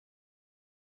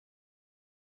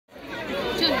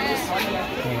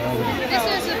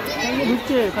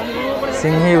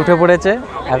সিংহী উঠে পড়েছে,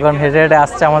 এখন হেঁটে হেঁটে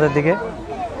আসছে আমাদের দিকে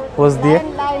পোজ দিয়ে।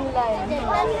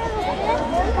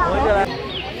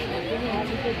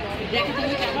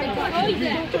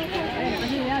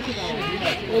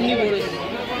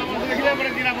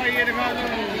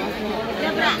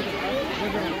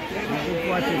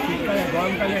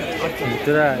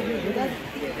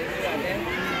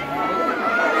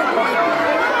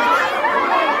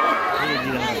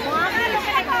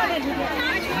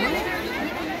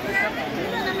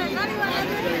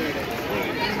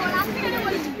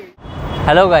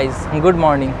 Hello guys, good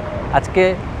morning. আজকে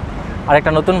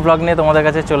আরেকটা নতুন ব্লগ নিয়ে তোমাদের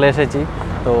কাছে চলে এসেছি।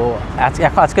 তো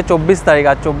আজকে 24 তারিখ,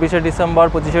 আর 24শে ডিসেম্বর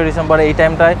 25শে ডিসেম্বর এই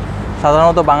টাইমটায়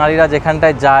সাধারণত বাঙালিরা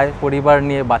যেখানটায় যায় পরিবার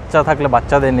নিয়ে, বাচ্চা থাকলে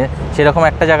বাচ্চাদের নিয়ে, সেরকম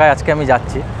একটা জায়গায় আজকে আমি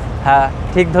যাচ্ছি। হ্যাঁ,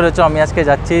 ঠিক ধরেছো, আমি আজকে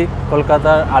যাচ্ছি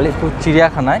কলকাতার আলিপুর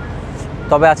চিড়িয়াখানায়।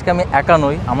 তবে আজকে আমি একা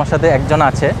নই, আমার সাথে একজন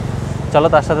আছে। চলো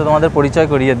তার সাথে তোমাদের পরিচয়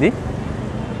করিয়ে দিই।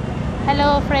 Hello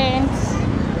friends.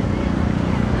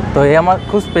 তো এই আমার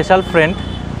খুব স্পেশাল ফ্রেন্ড,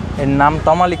 এর নাম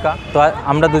তমালিকা। তো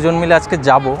আমরা দুজন মিলে আজকে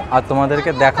যাব আর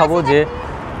তোমাদেরকে দেখাবো যে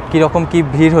কীরকম কী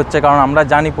ভিড় হচ্ছে, কারণ আমরা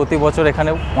জানি প্রতি বছর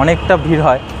এখানে অনেকটা ভিড়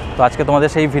হয়। তো আজকে তোমাদের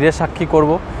সেই ভিড়ের সাক্ষী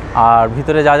করব, আর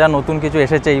ভিতরে যা যা নতুন কিছু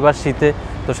এসেছে এইবার শীতে,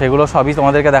 তো সেগুলো সবই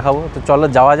তোমাদেরকে দেখাবো। তো চলো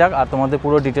যাওয়া যাক, আর তোমাদের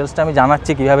পুরো ডিটেলসটা আমি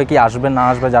জানাচ্ছি কীভাবে কি আসবে না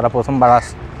আসবে যারা প্রথমবার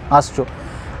আসছো।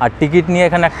 আর টিকিট নিয়ে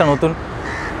এখানে একটা নতুন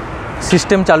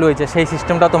সিস্টেম চালু হয়েছে, সেই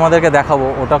সিস্টেমটা তোমাদেরকে দেখাবো।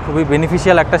 ওটা খুবই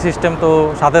বেনিফিশিয়াল একটা সিস্টেম, তো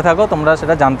সাথে থাকো, তোমরা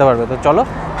সেটা জানতে পারবে। তো চলো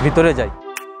ভিতরে যাই।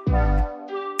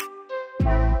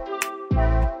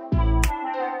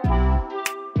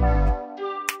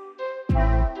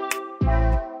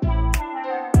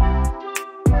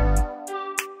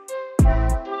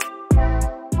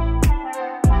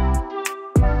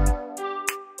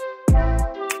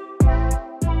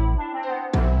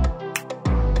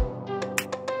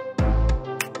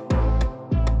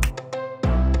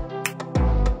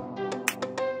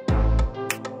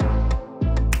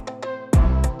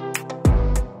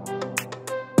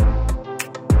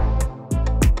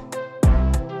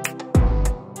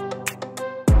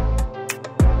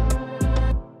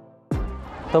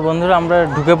 তো বন্ধুরা, আমরা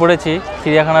ঢুকে পড়েছি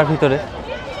চিড়িয়াখানার ভিতরে।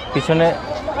 পিছনে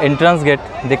এন্ট্রান্স গেট,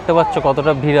 দেখতে পাচ্ছ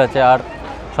কতটা ভিড় আছে। আর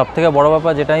সবথেকে বড়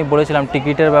ব্যাপার যেটা আমি বলেছিলাম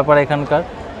টিকিটের ব্যাপার এখানকার,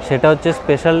 সেটা হচ্ছে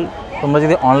স্পেশাল। তোমরা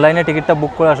যদি অনলাইনে টিকিটটা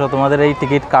বুক করে আসো, তোমাদের এই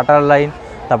টিকিট কাটার লাইন,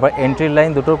 তারপর এন্ট্রির লাইন,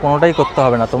 দুটোর কোনোটাই করতে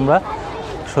হবে না। তোমরা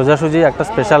সোজাসুজি একটা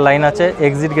স্পেশাল লাইন আছে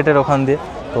এক্সিট গেটের ওখান দিয়ে,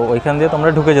 তো ওইখান দিয়ে তোমরা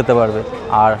ঢুকে যেতে পারবে।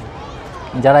 আর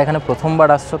যারা এখানে প্রথমবার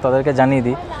আসছো তাদেরকে জানিয়ে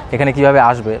দিই এখানে কীভাবে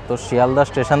আসবে। তো শিয়ালদা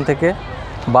স্টেশন থেকে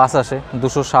বাস আসে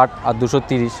 260 আর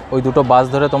 230, ওই দুটো বাস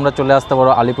ধরে তোমরা চলে আসতে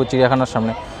পারো আলিপুর চিড়িয়াখানার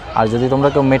সামনে। আর যদি তোমরা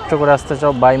কেউ মেট্রো করে আসতে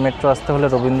চাও, বাই মেট্রো আসতে হলে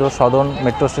রবীন্দ্র সদন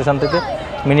মেট্রো স্টেশন থেকে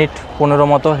মিনিট 15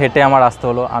 মতো হেঁটে আমার আসতে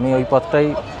হলো। আমি ওই পথটাই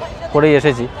করেই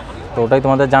এসেছি, তো ওটাই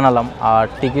তোমাদের জানালাম। আর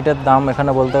টিকিটের দাম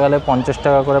এখানে বলতে গেলে 50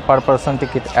 টাকা করে পার পারসন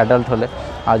টিকিট অ্যাডাল্ট হলে।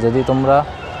 আর যদি তোমরা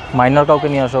মাইনর কাউকে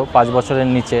নিয়ে আসো 5 বছরের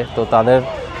নিচে, তো তাদের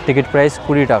টিকিট প্রাইস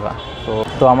 20 টাকা।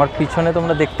 তো আমার পিছনে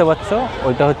তোমরা দেখতে পাচ্ছ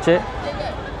ওইটা হচ্ছে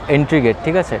এন্ট্রি গেট,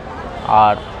 ঠিক আছে।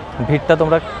 আর ভিড়টা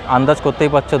তোমরা আন্দাজ করতেই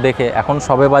পারছো দেখে, এখন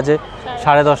সবে বাজে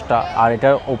 10:30, আর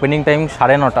এটার ওপেনিং টাইম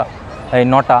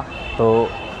 9:30। তো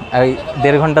এই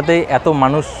 1.5 ঘন্টাতেই এত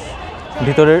মানুষ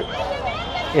ভিতরে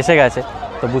এসে গেছে,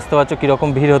 তো বুঝতে পারছো কীরকম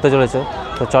ভিড় হতে চলেছে।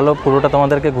 তো চলো পুরোটা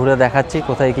তোমাদেরকে ঘুরে দেখাচ্ছি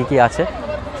কোথায় কী কী আছে,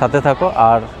 সাথে থাকো।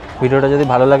 আর ভিডিওটা যদি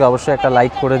ভালো লাগে অবশ্যই একটা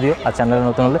লাইক করে দিও, আর চ্যানেলে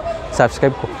নতুন হলে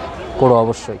সাবস্ক্রাইব করো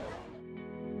অবশ্যই।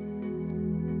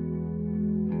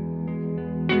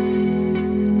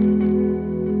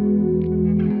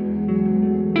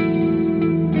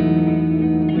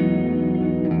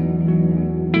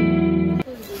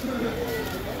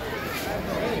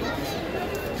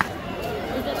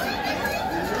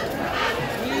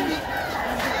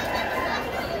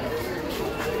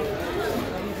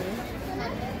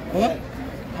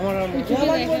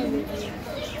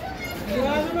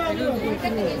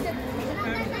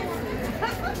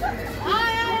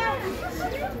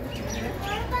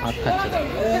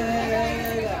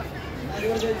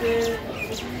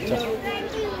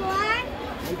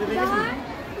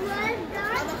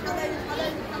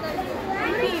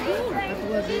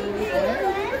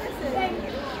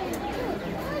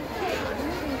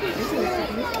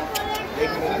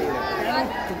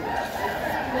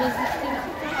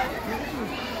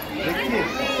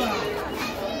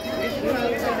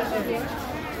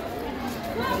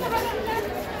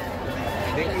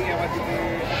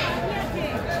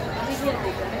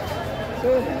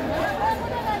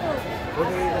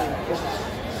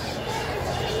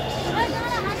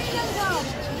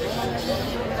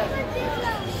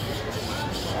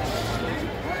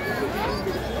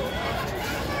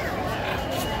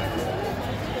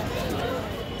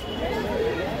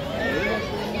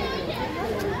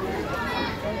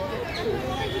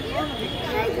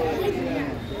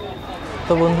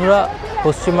 তো বন্ধুরা,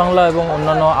 পশ্চিমবাংলা এবং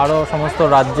অন্যান্য আরও সমস্ত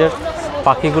রাজ্যের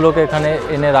পাখিগুলোকে এখানে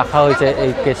এনে রাখা হয়েছে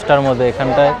এই কেজটার মধ্যে।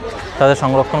 এখানটায় তাদের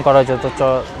সংরক্ষণ করা হয়েছে। তো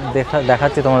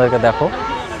দেখাচ্ছি তোমাদেরকে, দেখো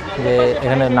যে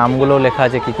এখানে নামগুলো লেখা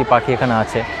আছে, কী কী পাখি এখানে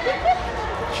আছে।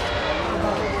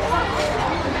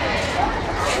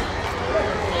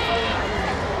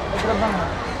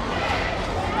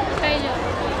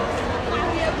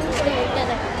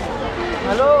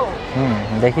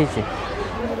 দেখিয়েছি।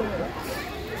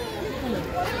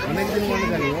 অনেকদিন মনে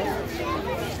জানি।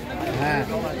 হ্যাঁ,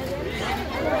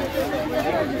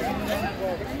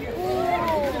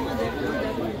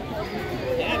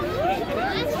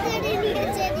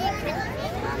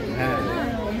 হ্যাঁ,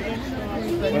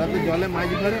 ওরা তো জলে মাছ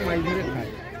ধরে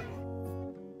খায়।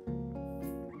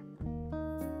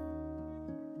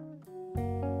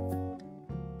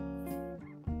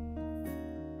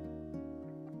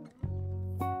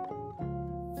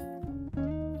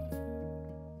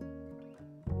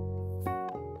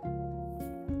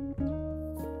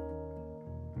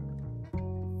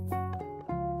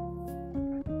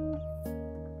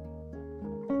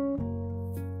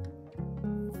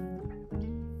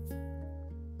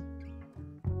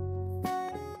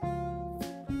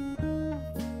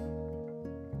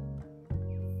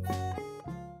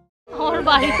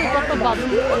 বাড়িতে কত বাবু।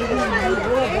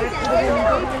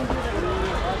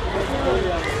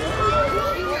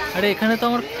 আরে এখানে তো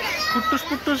আমার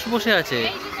কুট্টুস বসে আছে।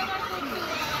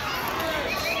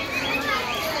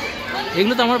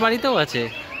 এগুলো তো আমার বাড়িতেও আছে।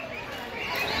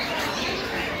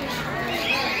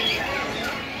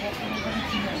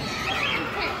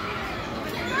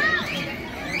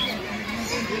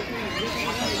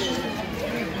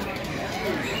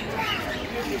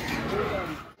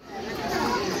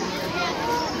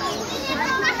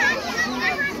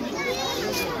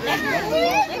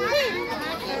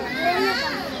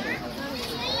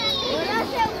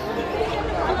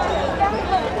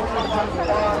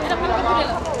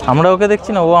 আমরা ওকে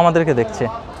দেখছি না, ও আমাদেরকে দেখছে।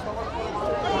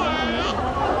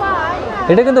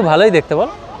 এটা কিন্তু ভালোই দেখতে, বল।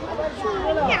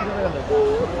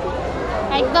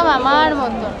 একদম আমার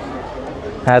মতো।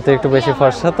 হ্যাঁ, তো একটু বেশি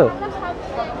ফর্সা তো।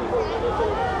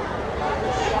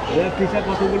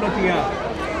 কতগুলো টিয়া।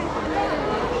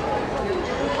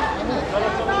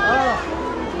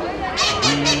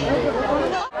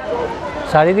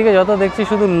 চারিদিকে যত দেখছি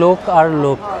শুধু লোক আর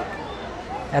লোক।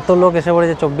 এত লোক এসে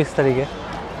পড়েছে 24 তারিখে।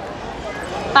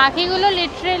 পাখিগুলো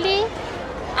লিটারেলি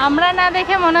আমরা না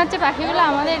দেখে মনে হচ্ছে পাখিগুলো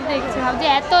আমাদের দেখছে। ভাবছি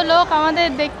এত লোক আমাদের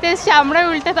দেখতে এসছে, আমরা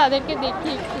উল্টে তাদেরকে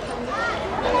দেখি।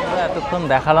 এতক্ষণ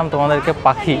দেখালাম তোমাদেরকে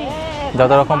পাখি,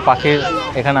 যত রকম পাখির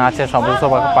এখানে আছে সমস্ত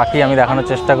পাখি আমি দেখানোর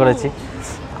চেষ্টা করেছি।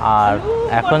 আর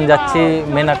এখন যাচ্ছি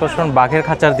মেন আকর্ষণ বাঘের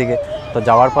খাঁচার দিকে। তো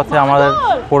যাওয়ার পথে আমাদের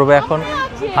পড়বে এখন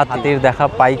হাতির দেখা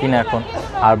পাই কিনা এখন,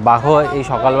 আর বাঘও এই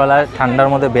সকালবেলায়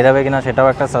ঠান্ডার মধ্যে বেরাবে কিনা সেটাও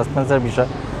একটা সাসপেন্সের বিষয়।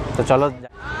 তো চলো।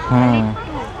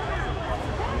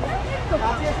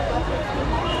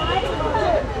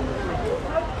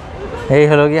 এই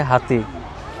হলো গিয়ে হাতি,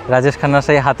 রাজেশ খান্নার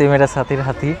সেই হাতি মেরে সাথীর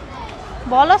হাতি।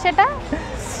 বলো সেটা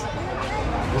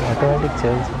অটোমেটিক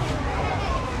চলছে।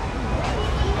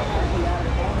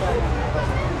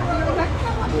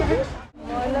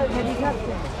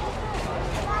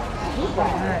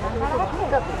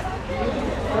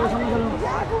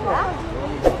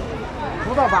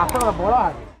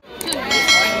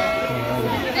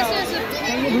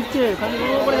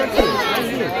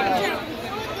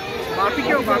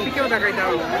 বাপিকেও দেখাইতে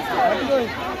হবে।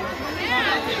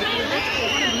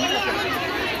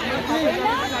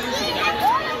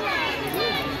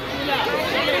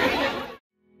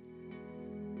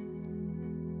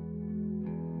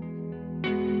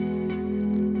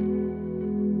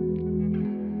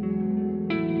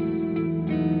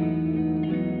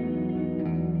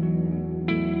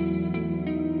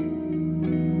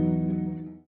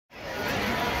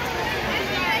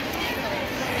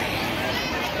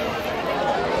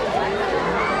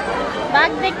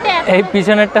 এই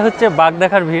পিছনেরটা হচ্ছে বাঘ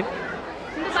দেখার ভিড়।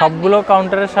 সবগুলো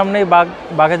কাউন্টারের সামনেই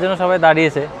বাঘের জন্য সবাই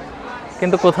দাঁড়িয়েছে,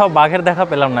 কিন্তু কোথাও বাঘের দেখা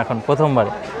পেলাম না এখন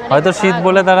প্রথমবারে। হয়তো শীত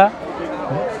বলে তারা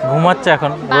ঘুমাচ্ছে,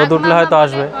 এখন রোদ উঠলে হয়তো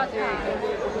আসবে।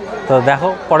 তো দেখো,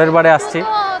 পরের বারে আসছি,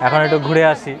 এখন একটু ঘুরে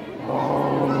আসি।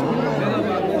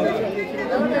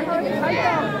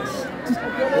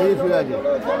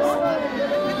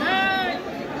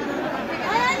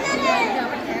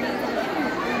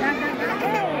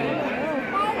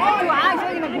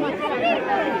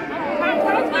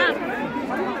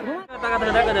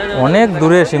 অনেক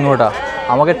দূরে সিংহটা,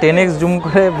 আমাকে 10x জুম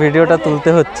করে ভিডিওটা তুলতে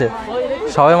হচ্ছে।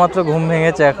 সবে মাত্র ঘুম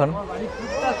ভেঙেছে এখন,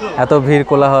 এত ভিড়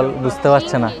কোলাহল বুঝতে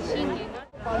পারছে না।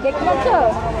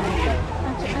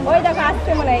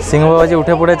 সিংহ বাবাজি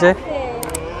উঠে পড়েছে,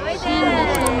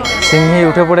 সিংহী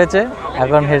উঠে পড়েছে,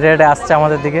 এখন হেঁটে হেঁটে আসছে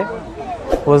আমাদের দিকে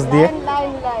পোজ দিয়ে।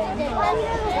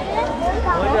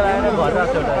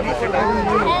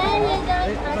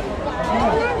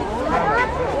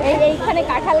 এইখানে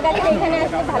কাঁঠাল গাছের এইখানে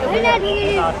আসলে ভালো হয় না।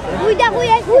 তুই দেখো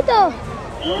এই তো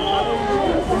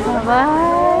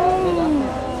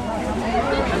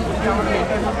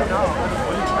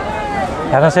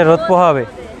এখন সে রোদ পোহাবে।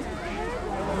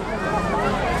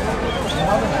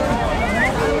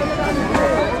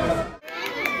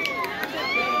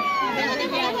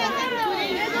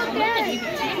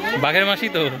 বাঘের মাসি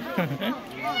তো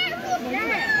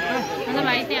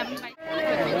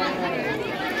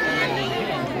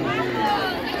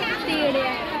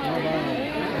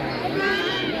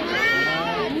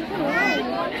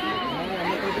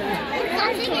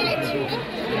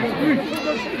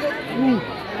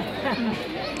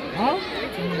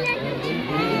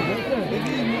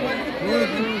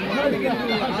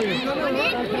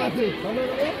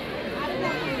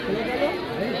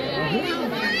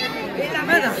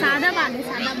सादा बाग है,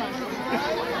 सादा बाग।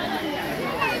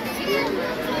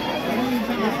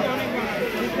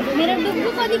 मेरा डुग्गू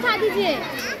को दिखा दीजिए।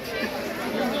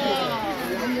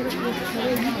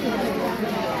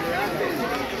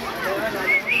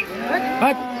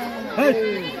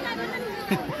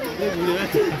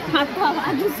 आपको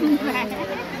आवाज सुन रहा है।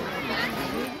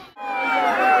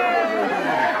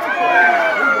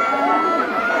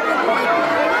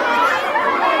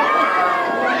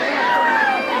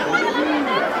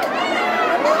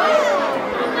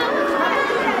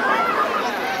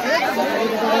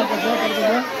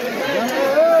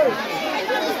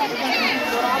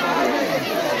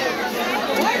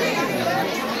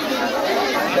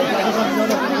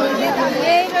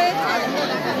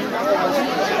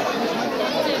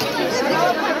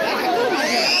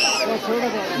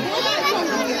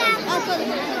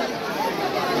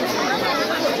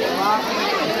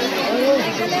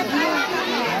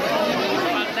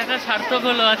 দেখা সার্থক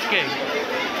হলো আজকে।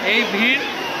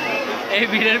 এই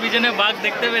ভিড়ের পিছনে বাঘ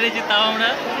দেখতে পেরেছি, তাও আমরা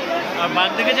আর বাঘ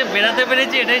দেখে যে বেড়াতে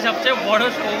পেরেছি এটাই সবচেয়ে বড়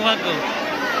সৌভাগ্য।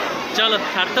 চলো,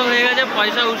 সার্থক হয়ে গেছে,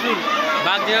 পয়সা উসুল।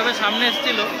 বাঘ যেভাবে সামনে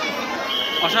এসেছিল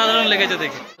অসাধারণ লেগেছে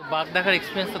দেখে। বাঘ দেখার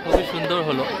এক্সপিরিয়েন্স তো খুবই সুন্দর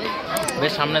হলো,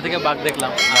 বেশ সামনে থেকে বাঘ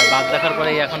দেখলাম। আর বাঘ দেখার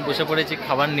পরেই এখন বসে পড়েছি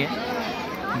খাবার নিয়ে,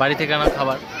 বাড়ি থেকে আনা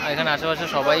খাবার। আর এখানে আশেপাশে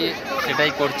সবাই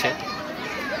সেটাই করছে,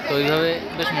 তো এইভাবে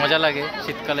বেশ মজা লাগে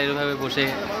শীতকালে এইভাবে বসে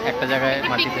একটা জায়গায়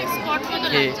মাটিতে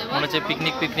খেয়ে, মনে হচ্ছে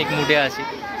পিকনিক মুডে আছি।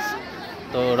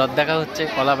 তো রথ দেখা হচ্ছে,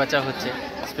 কলা বেচা হচ্ছে,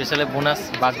 স্পেশালি বোনাস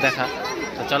বাঘ দেখা।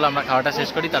 তো চলো আমরা খাওয়াটা শেষ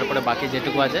করি, তারপরে বাকি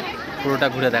যেটুকু আছে পুরোটা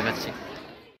ঘুরে দেখাচ্ছি।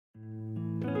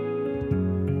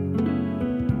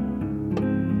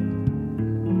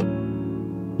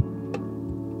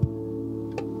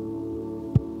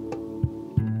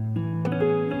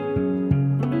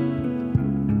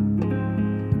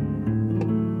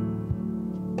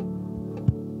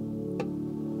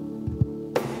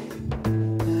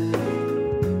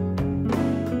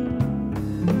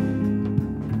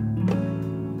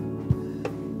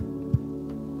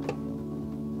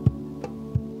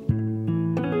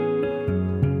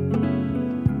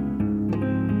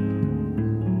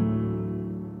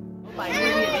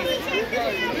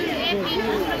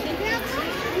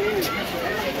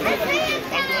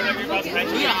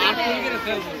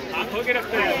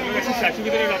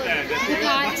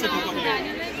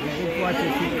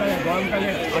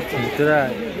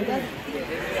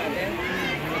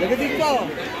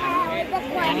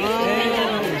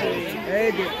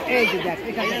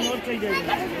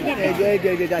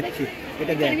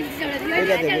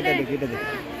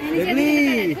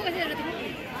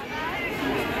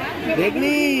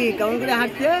 দেখলি কেমন করে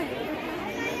হাঁটছে?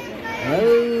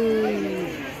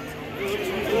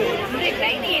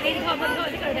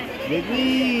 দেখলি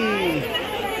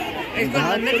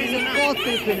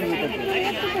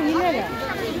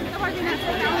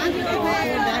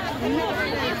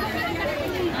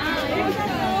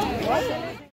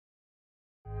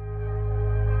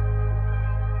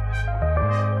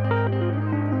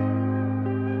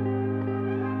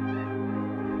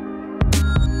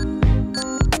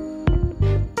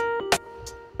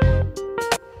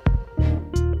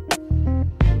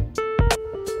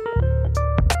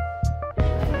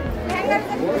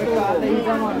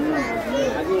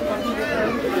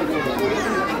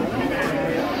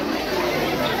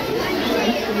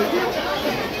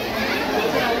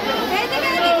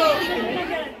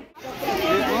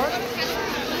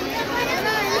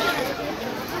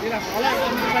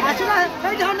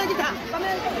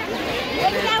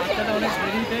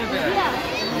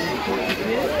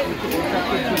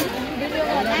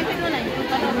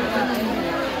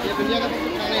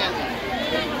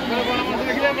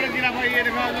করে জিরাফ হয়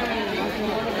এটা খাওয়া যাবে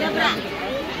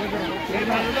এই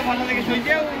ভালো তো ভালো দেখে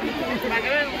শুইছেও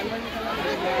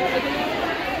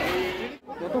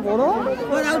কত বড়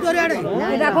ও যাও তো রে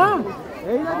দেখো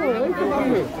এই দেখো এই তো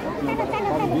সামনে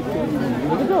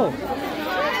বুঝছো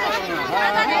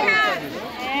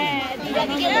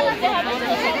দিদাদিকে বলতে হবে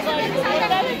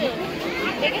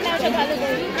দেখে নাও সব ভালো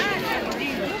করে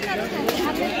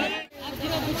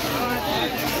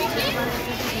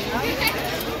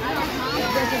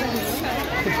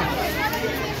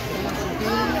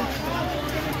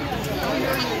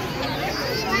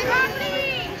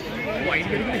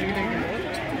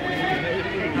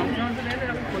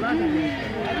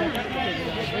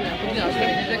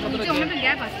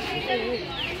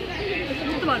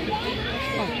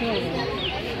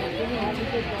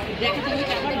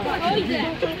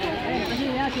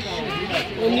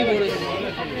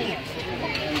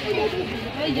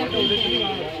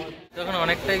তখন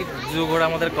অনেকটাই জু ঘোরা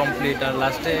আমাদের কমপ্লিট, আর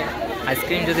লাস্টে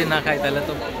আইসক্রিম যদি না খাই তাহলে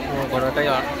তো ঘোরাটাই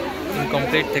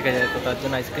ইনকমপ্লিট থেকে যায়, তো তার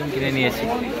জন্য আইসক্রিম কিনে নিয়েছি।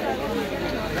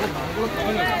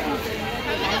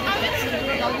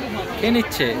 কে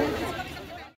নিচ্ছে?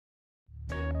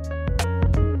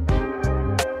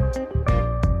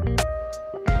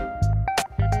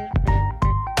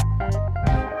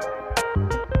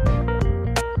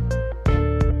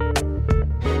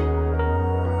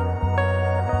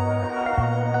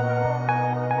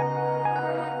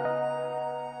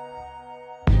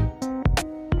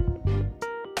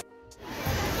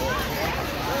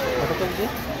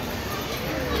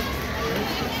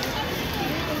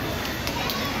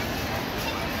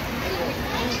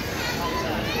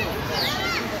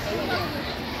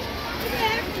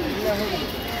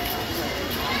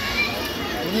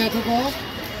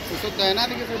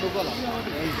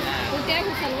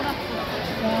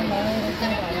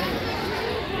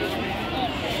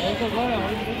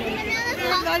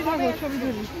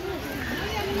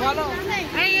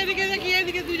 এদিকে দেখি,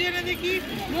 এদিকে দুজনে দেখি,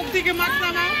 মুখ থেকে মারতা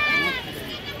না।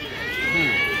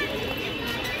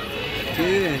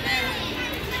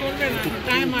 চলবে না,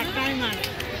 টাইমার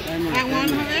এমন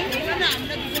হবে।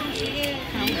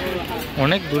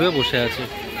 অনেক দূরে বসে আছে।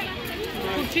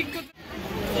 ঠিক কথা।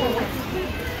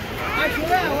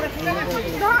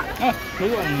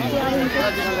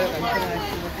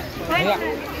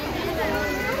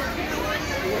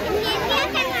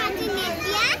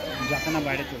 যাখানা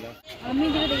বাইরে চলে আমি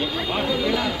যেটা দেখেছি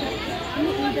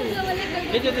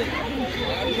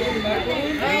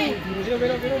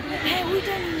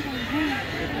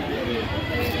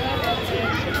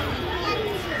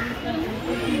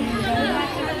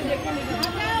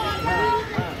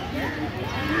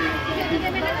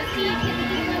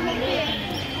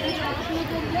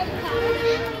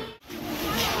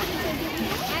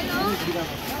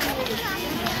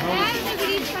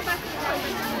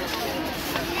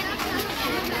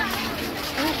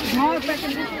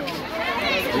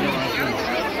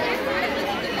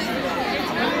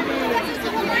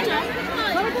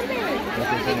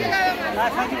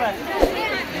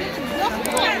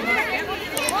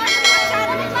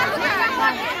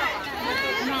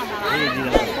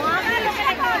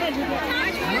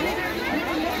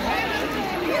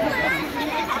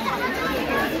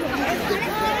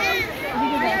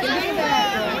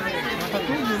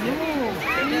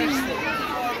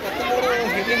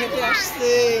হেঁটে হেঁটে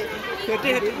আসছে, হেঁটে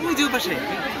হেঁটে ওই যে পাশে,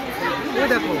 ওই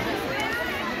দেখো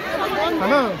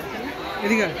হ্যালো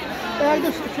এদিকে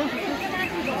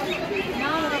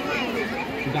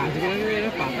গাছগুলো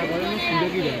এরা পাতা করে না, পুজো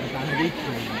কি দেয় তাহলে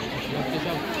দিচ্ছে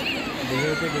সব বেড়ে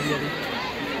উঠে বেরিয়ে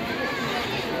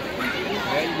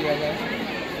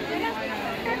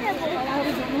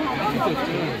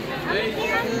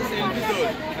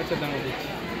আচ্ছা দাঁড়া দিচ্ছি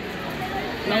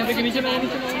দেখি নিচে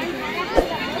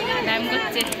টাইম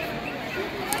করছে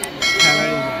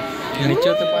নিচে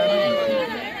হতে পারে না।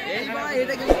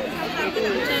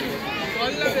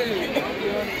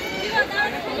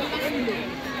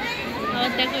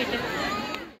 দেখো এটা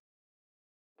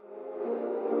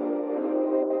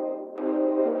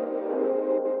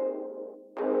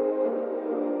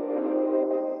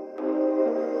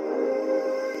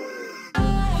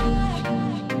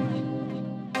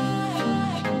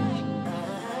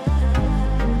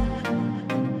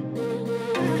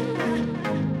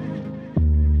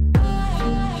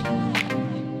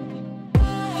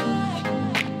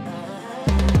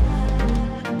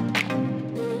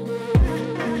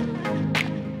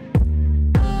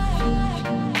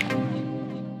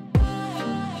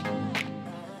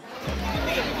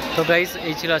তো গাইস,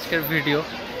 এই ছিল আজকের ভিডিও।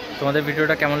 তোমাদের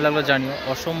ভিডিওটা কেমন লাগলো জানিও।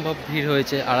 অসম্ভব ভিড়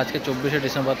হয়েছে, আর আজকে 24শে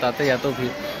ডিসেম্বর, তাতেই এত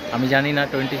ভিড়। আমি জানি না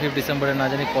 25 ডিসেম্বরে না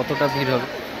জানি কতটা ভিড় হবে।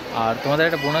 আর তোমাদের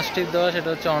একটা বোনাস টিপ দেওয়া, সেটা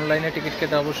হচ্ছে অনলাইনে টিকিট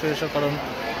কেটে অবশ্যই এসো, কারণ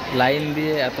লাইন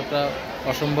দিয়ে এতটা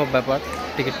অসম্ভব ব্যাপার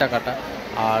টিকিটটা কাটা।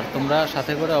 আর তোমরা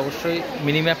সাথে করে অবশ্যই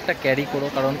মিনিম্যাপটা ক্যারি করো,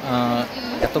 কারণ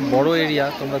এত বড় এরিয়া,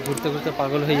 তোমরা ঘুরতে ঘুরতে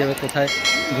পাগল হয়ে যাবে, কোথায়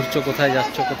ঘুরছো, কোথায়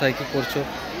যাচ্ছ, কোথায় কী করছো,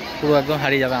 পুরো একদম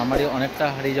হারিয়ে যাবে। আমারই অনেকটা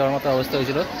হারিয়ে যাওয়ার মতো অবস্থা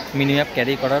হয়েছিল মিনিম্যাপ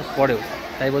ক্যারি করার পরেও।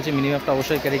 তাই বলছি মিনিম্যাপটা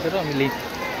অবশ্যই ক্যারি করো, আমি লিঙ্ক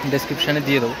ডেসক্রিপশানে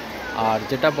দিয়ে দেবো। আর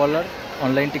যেটা বলার,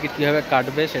 অনলাইন টিকিট কীভাবে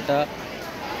কাটবে সেটা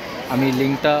আমি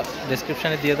লিঙ্কটা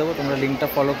ডেসক্রিপশানে দিয়ে দেবো, তোমরা লিঙ্কটা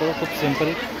ফলো করো, খুব সিম্পল।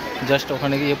 জাস্ট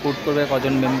ওখানে গিয়ে পুট করবে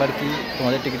কজন মেম্বার কি,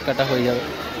 তোমাদের টিকিট কাটা হয়ে যাবে।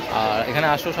 আর এখানে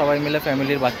আসো সবাই মিলে,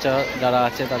 ফ্যামিলির বাচ্চা যারা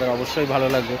আছে তাদের অবশ্যই ভালো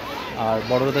লাগবে, আর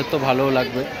বড়দের তো ভালোও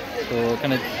লাগবে। তো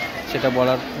এখানে সেটা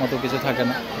বলার মতো কিছু থাকে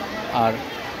না। আর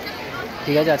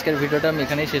ঠিক আছে, আজকের ভিডিওটা আমি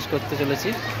এখানেই শেষ করতে চলেছি।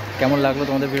 কেমন লাগলো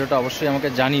তোমাদের ভিডিওটা অবশ্যই আমাকে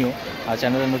জানিও, আর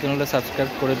চ্যানেলে নতুন হলে সাবস্ক্রাইব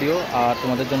করে দিও। আর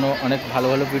তোমাদের জন্য অনেক ভালো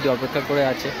ভালো ভিডিও অপেক্ষা করে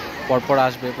আছে, পরপর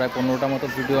আসবে, প্রায় 15টা মতো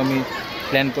ভিডিও আমি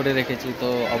প্ল্যান করে রেখেছি। তো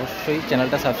অবশ্যই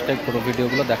চ্যানেলটা সাবস্ক্রাইব করো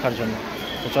ভিডিওগুলো দেখার জন্য।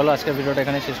 তো চলো আজকের ভিডিওটা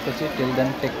এখানে শেষ করছি। Till then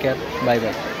take care, bye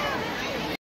bye.